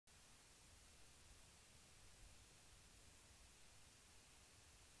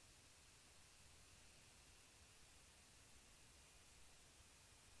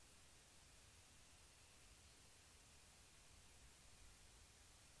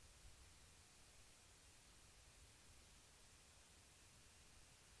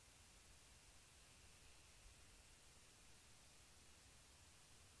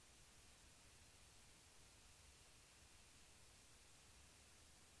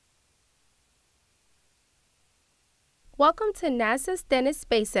Welcome to NASA's Stennis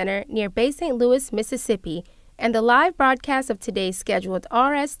Space Center near Bay St. Louis, Mississippi, and the live broadcast of today's scheduled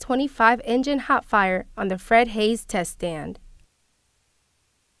RS-25 engine hot fire on the Fred Haise test stand.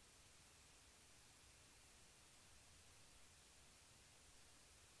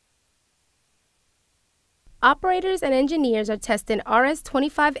 Operators and engineers are testing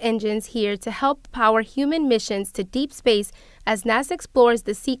RS-25 engines here to help power human missions to deep space as NASA explores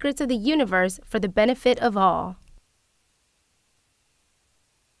the secrets of the universe for the benefit of all.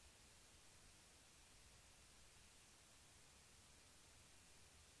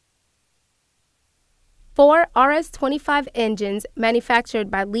 Four RS-25 engines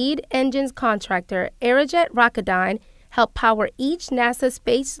manufactured by lead engines contractor Aerojet Rocketdyne help power each NASA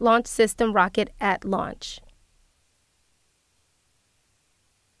Space Launch System rocket at launch.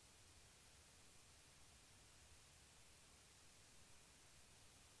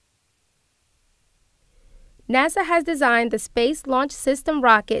 NASA has designed the Space Launch System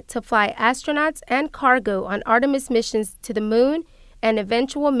rocket to fly astronauts and cargo on Artemis missions to the Moon and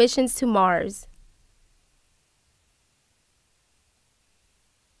eventual missions to Mars.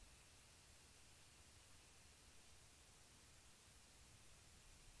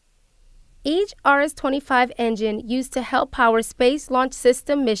 Each RS-25 engine used to help power Space Launch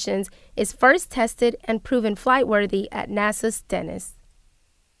System missions is first tested and proven flight-worthy at NASA's Stennis.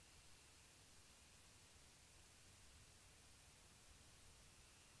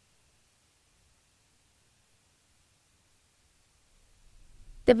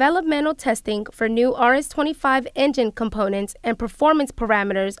 Developmental testing for new RS-25 engine components and performance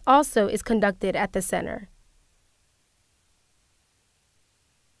parameters also is conducted at the center.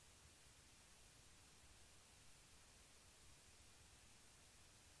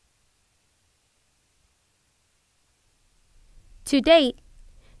 To date,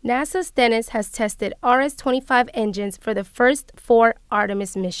 NASA Stennis has tested RS-25 engines for the first 4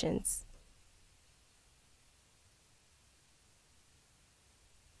 Artemis missions.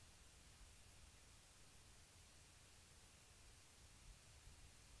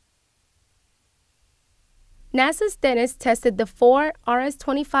 NASA Stennis tested the 4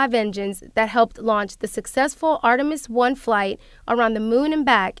 RS-25 engines that helped launch the successful Artemis 1 flight around the Moon and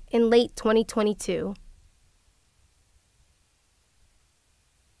back in late 2022.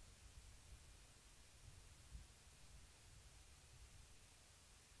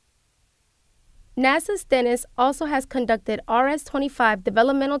 NASA Stennis also has conducted RS-25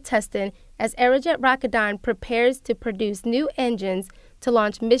 developmental testing as Aerojet Rocketdyne prepares to produce new engines to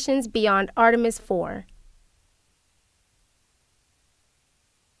launch missions beyond Artemis 4.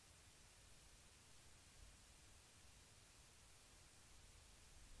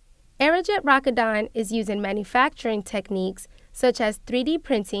 Aerojet Rocketdyne is using manufacturing techniques such as 3D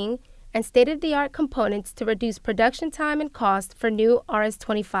printing and state-of-the-art components to reduce production time and cost for new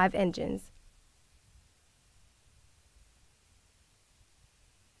RS-25 engines.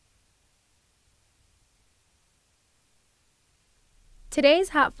 Today's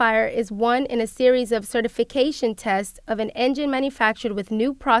hot fire is one in a series of certification tests of an engine manufactured with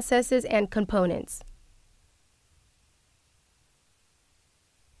new processes and components.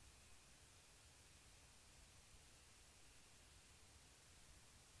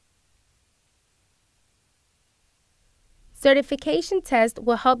 Certification tests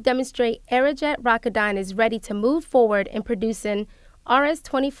will help demonstrate Aerojet Rocketdyne is ready to move forward in producing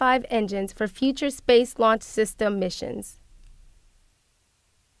RS-25 engines for future Space Launch System missions.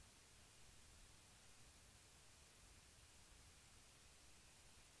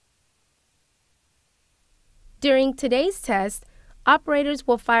 During today's test, operators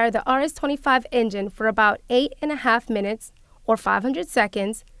will fire the RS-25 engine for about 8.5 minutes, or 500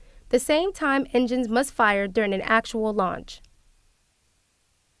 seconds, the same time engines must fire during an actual launch.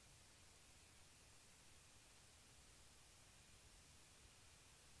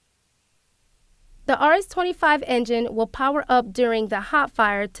 The RS-25 engine will power up during the hot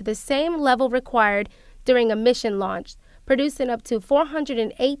fire to the same level required during a mission launch, producing up to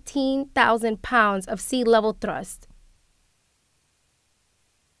 418,000 pounds of sea level thrust.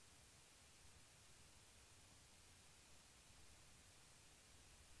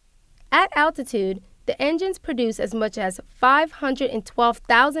 At altitude, the engines produce as much as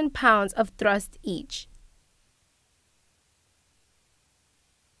 512,000 pounds of thrust each.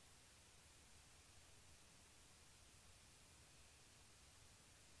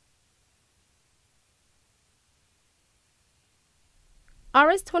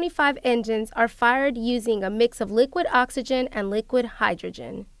 RS-25 engines are fired using a mix of liquid oxygen and liquid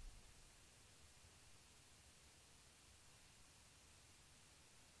hydrogen.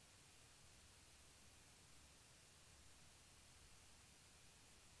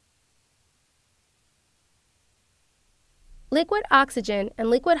 Liquid oxygen and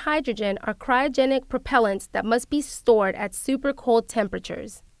liquid hydrogen are cryogenic propellants that must be stored at super cold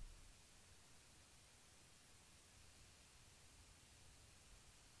temperatures.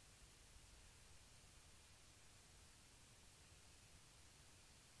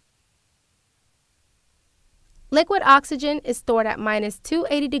 Liquid oxygen is stored at minus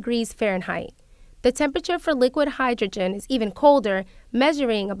 280 degrees Fahrenheit. The temperature for liquid hydrogen is even colder,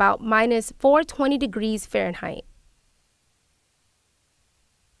 measuring about minus 420 degrees Fahrenheit.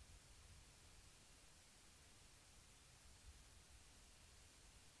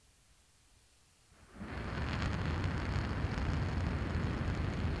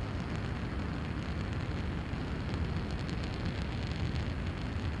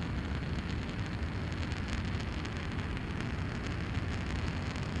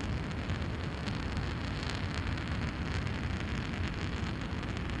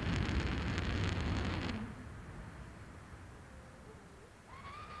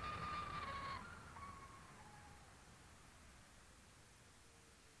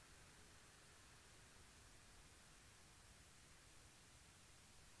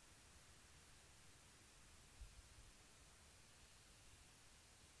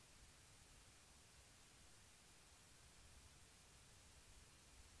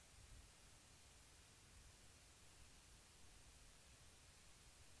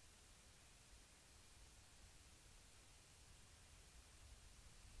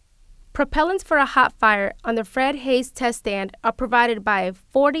 Propellants for a hot fire on the Fred Hayes test stand are provided by a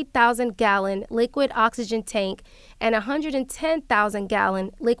 40,000-gallon liquid oxygen tank and a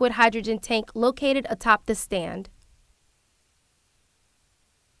 110,000-gallon liquid hydrogen tank located atop the stand.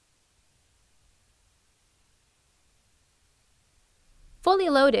 Fully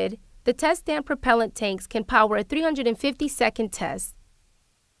loaded, the test stand propellant tanks can power a 350-second test.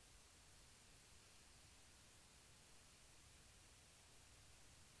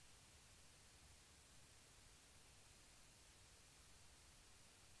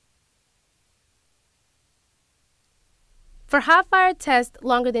 For hot fire tests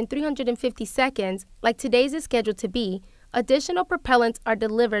longer than 350 seconds, like today's is scheduled to be, additional propellants are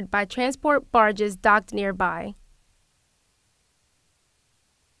delivered by transport barges docked nearby.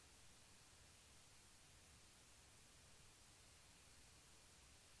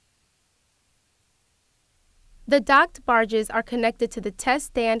 The docked barges are connected to the test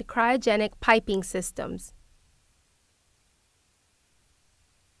stand cryogenic piping systems.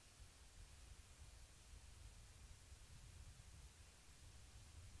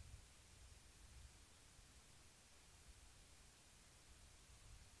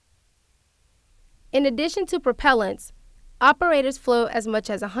 In addition to propellants, operators flow as much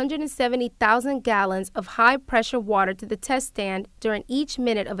as 170,000 gallons of high-pressure water to the test stand during each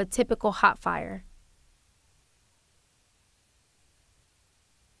minute of a typical hot fire.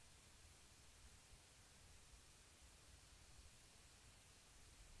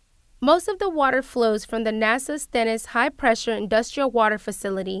 Most of the water flows from the NASA Stennis high-pressure industrial water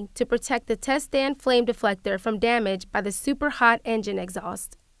facility to protect the test stand flame deflector from damage by the super-hot engine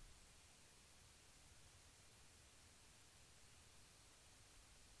exhaust.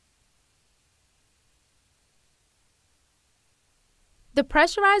 The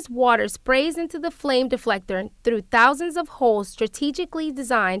pressurized water sprays into the flame deflector through thousands of holes strategically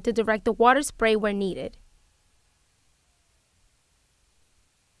designed to direct the water spray where needed.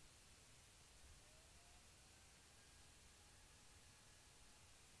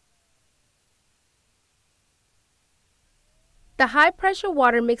 The high-pressure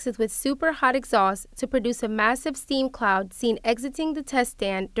water mixes with super-hot exhaust to produce a massive steam cloud seen exiting the test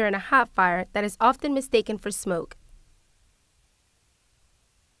stand during a hot fire that is often mistaken for smoke.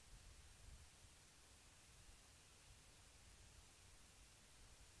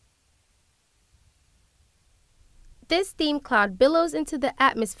 This steam cloud billows into the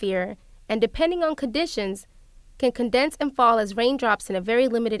atmosphere and, depending on conditions, can condense and fall as raindrops in a very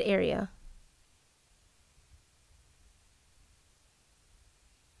limited area.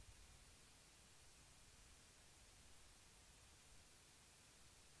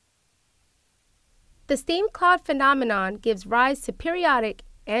 The steam cloud phenomenon gives rise to periodic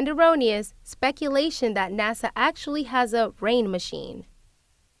and erroneous speculation that NASA actually has a rain machine.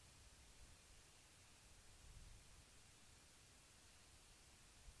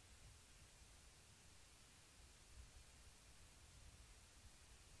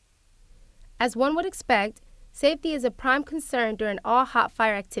 As one would expect, safety is a prime concern during all hot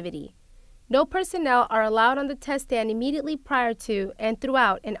fire activity. No personnel are allowed on the test stand immediately prior to and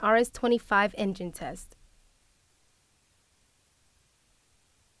throughout an RS-25 engine test.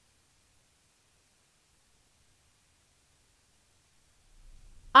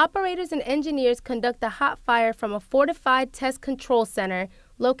 Operators and engineers conduct the hot fire from a fortified test control center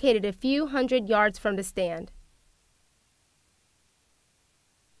located a few hundred yards from the stand.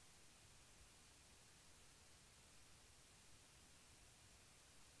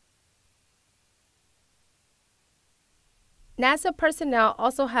 NASA personnel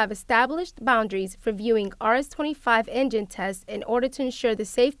also have established boundaries for viewing RS-25 engine tests in order to ensure the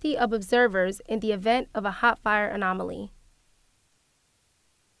safety of observers in the event of a hot fire anomaly.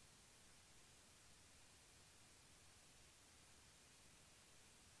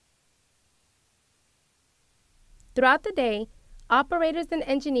 Throughout the day, operators and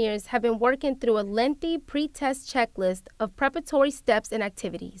engineers have been working through a lengthy pre-test checklist of preparatory steps and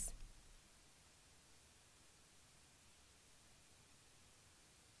activities.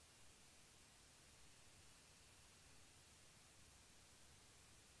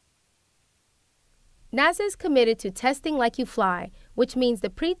 NASA is committed to testing like you fly, which means the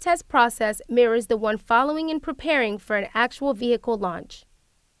pre-test process mirrors the one following in preparing for an actual vehicle launch.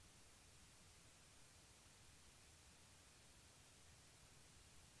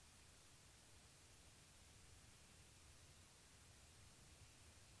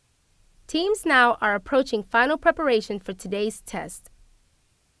 Teams now are approaching final preparation for today's test.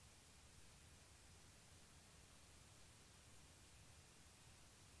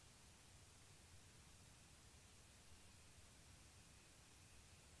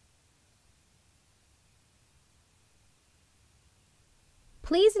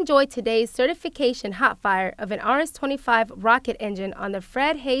 Please enjoy today's certification hot fire of an RS-25 rocket engine on the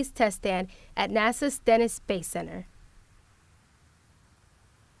Fred Haise test stand at NASA's Stennis Space Center.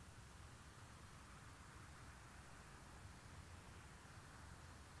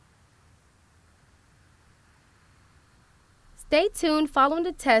 Stay tuned following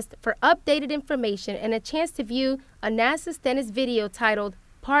the test for updated information and a chance to view a NASA Stennis video titled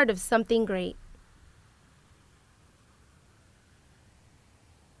Part of Something Great.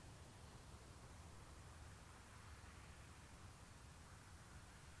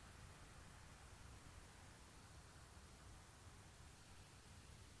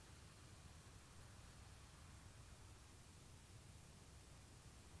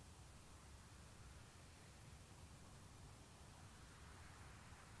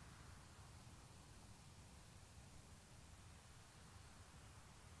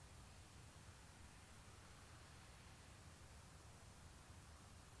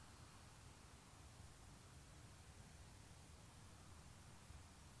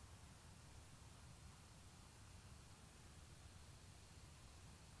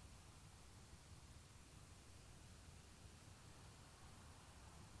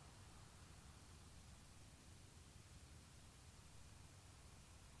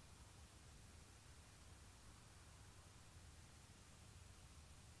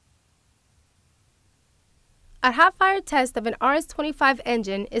 A hot fire test of an RS-25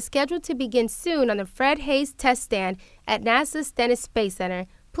 engine is scheduled to begin soon on the Fred Haise test stand at NASA's Stennis Space Center.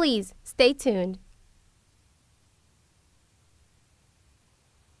 Please stay tuned.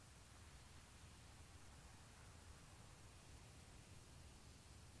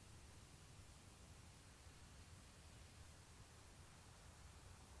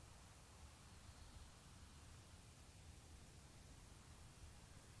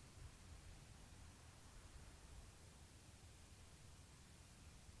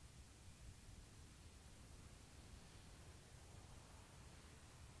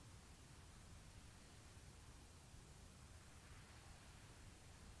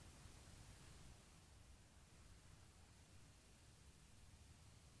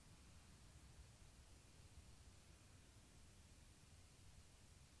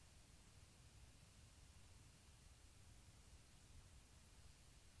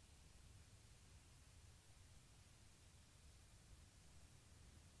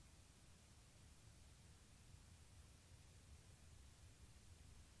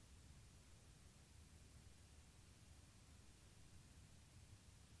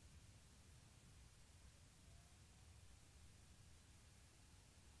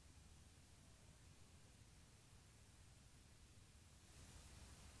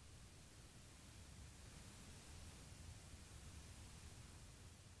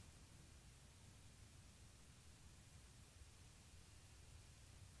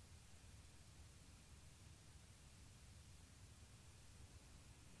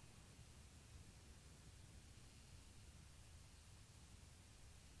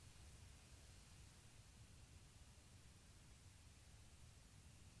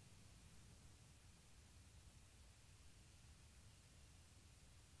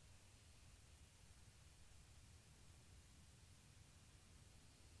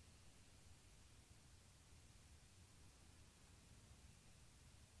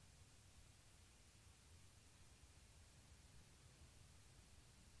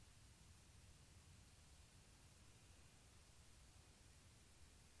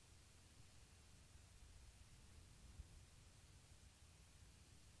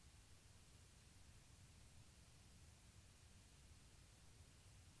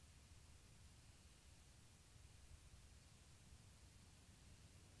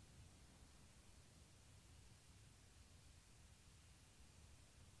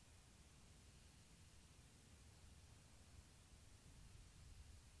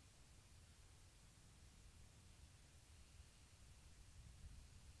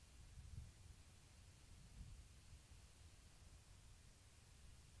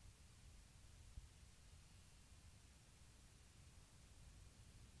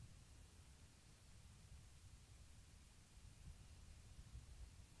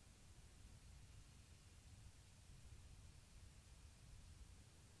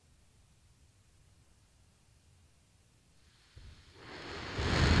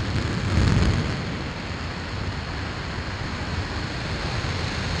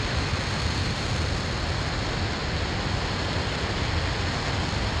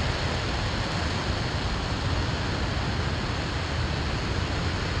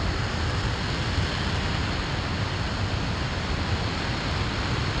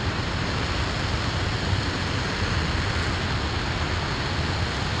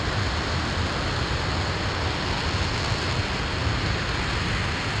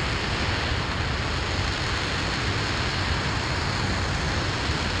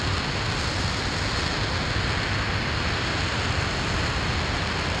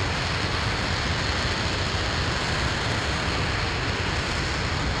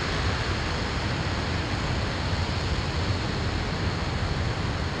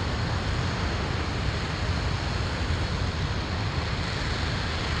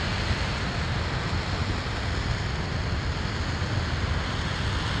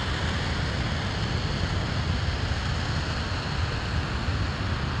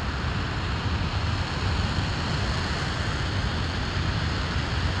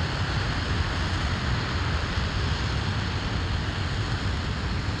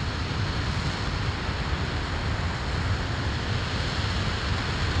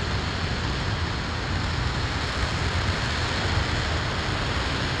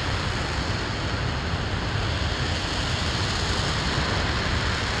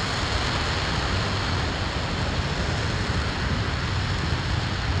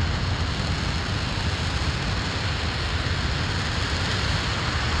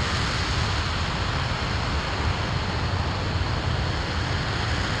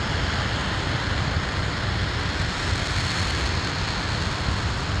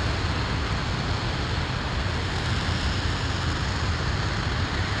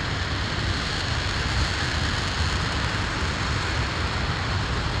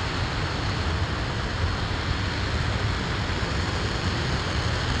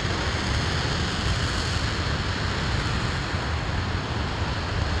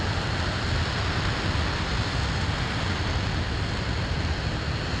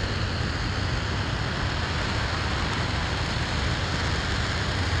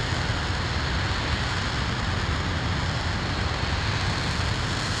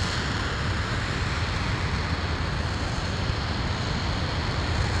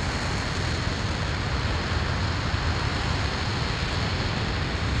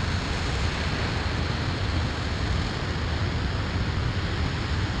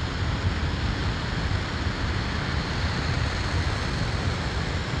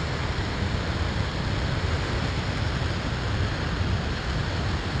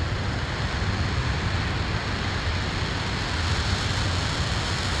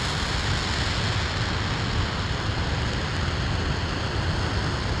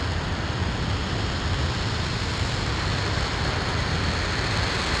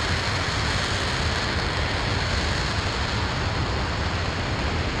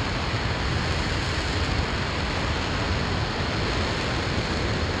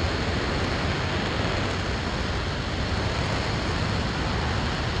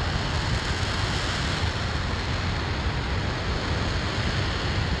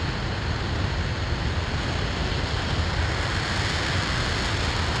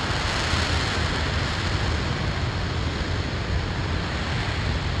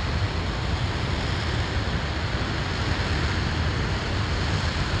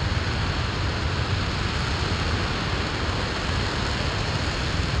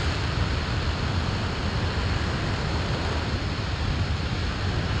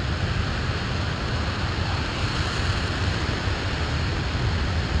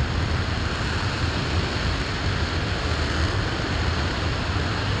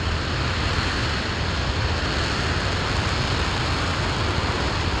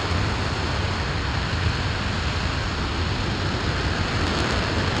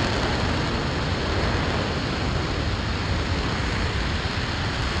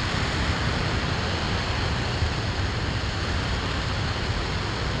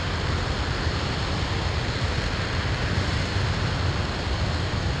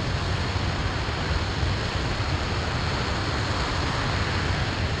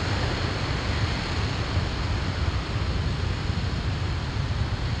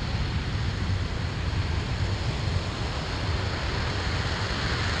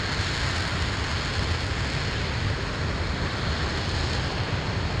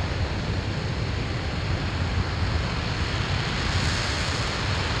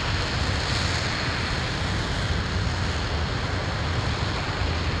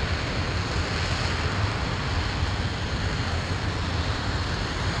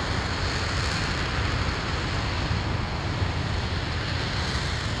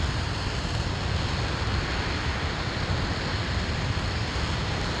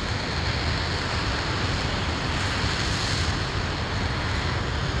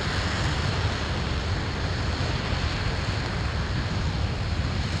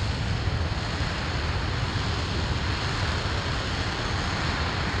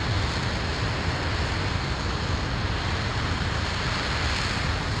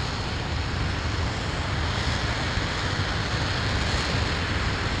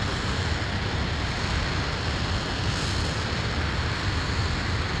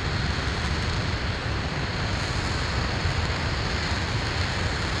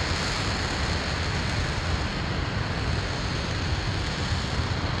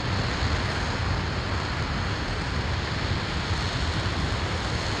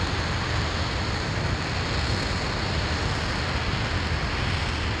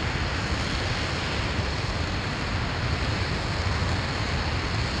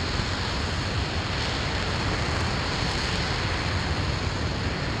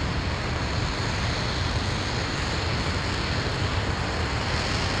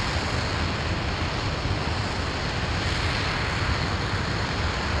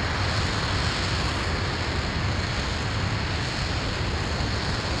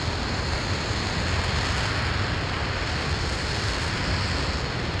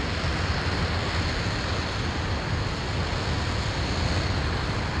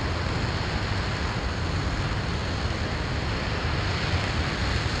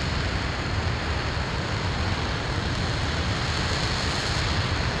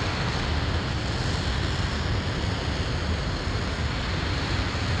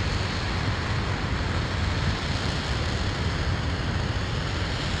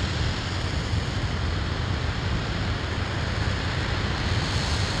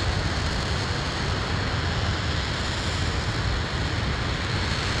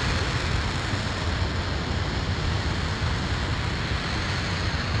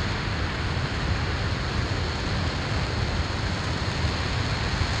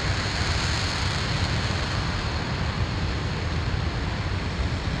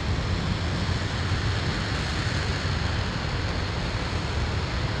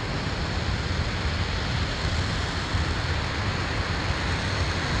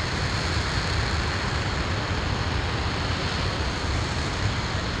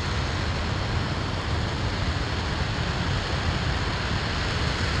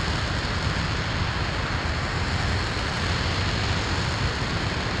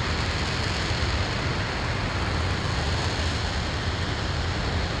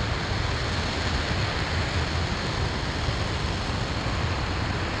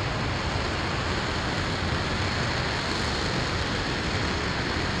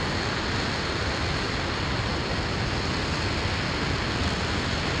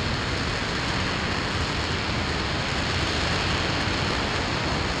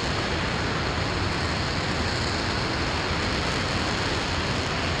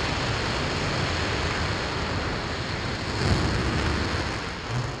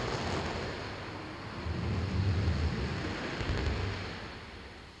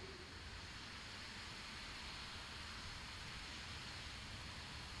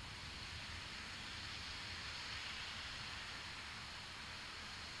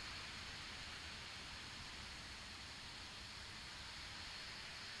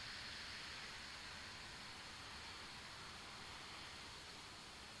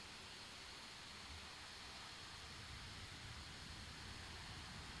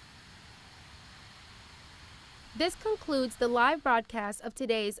 This concludes the live broadcast of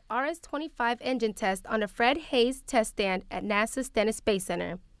today's RS-25 engine test on the Fred Haise test stand at NASA's Stennis Space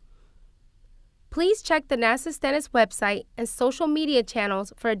Center. Please check the NASA Stennis website and social media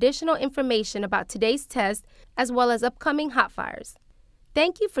channels for additional information about today's test as well as upcoming hot fires.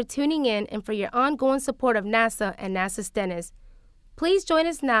 Thank you for tuning in and for your ongoing support of NASA and NASA Stennis. Please join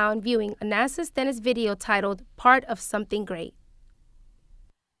us now in viewing a NASA Stennis video titled Part of Something Great.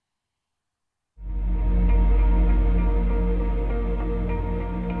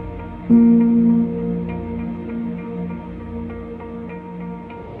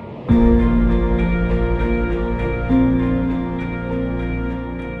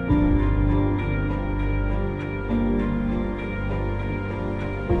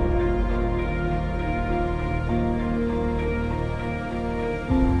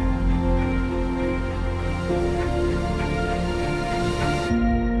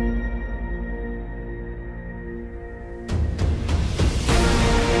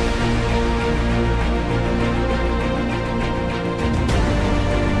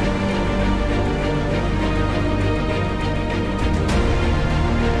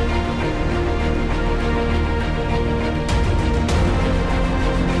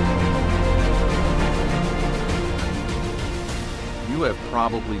 You have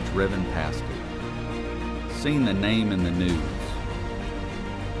probably driven past it, seen the name in the news,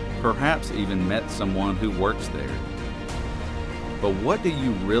 perhaps even met someone who works there. But what do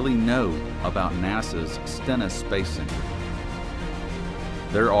you really know about NASA's Stennis Space Center?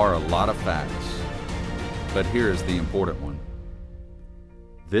 There are a lot of facts, but here is the important one.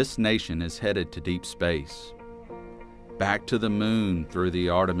 This nation is headed to deep space, back to the moon through the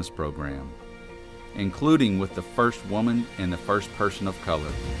Artemis program, including with the first woman and the first person of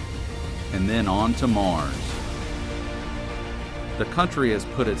color, and then on to Mars. The country has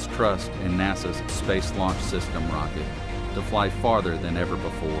put its trust in NASA's Space Launch System rocket to fly farther than ever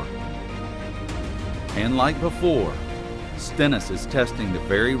before. And like before, Stennis is testing the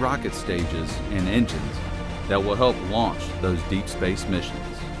very rocket stages and engines that will help launch those deep space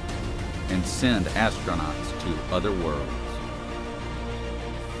missions and send astronauts to other worlds.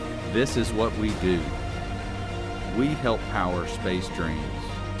 This is what we do. We help power space dreams,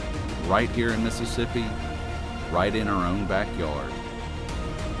 right here in Mississippi, right in our own backyard.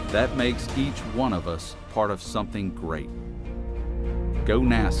 That makes each one of us part of something great. Go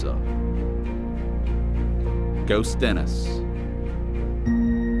NASA. Go Stennis.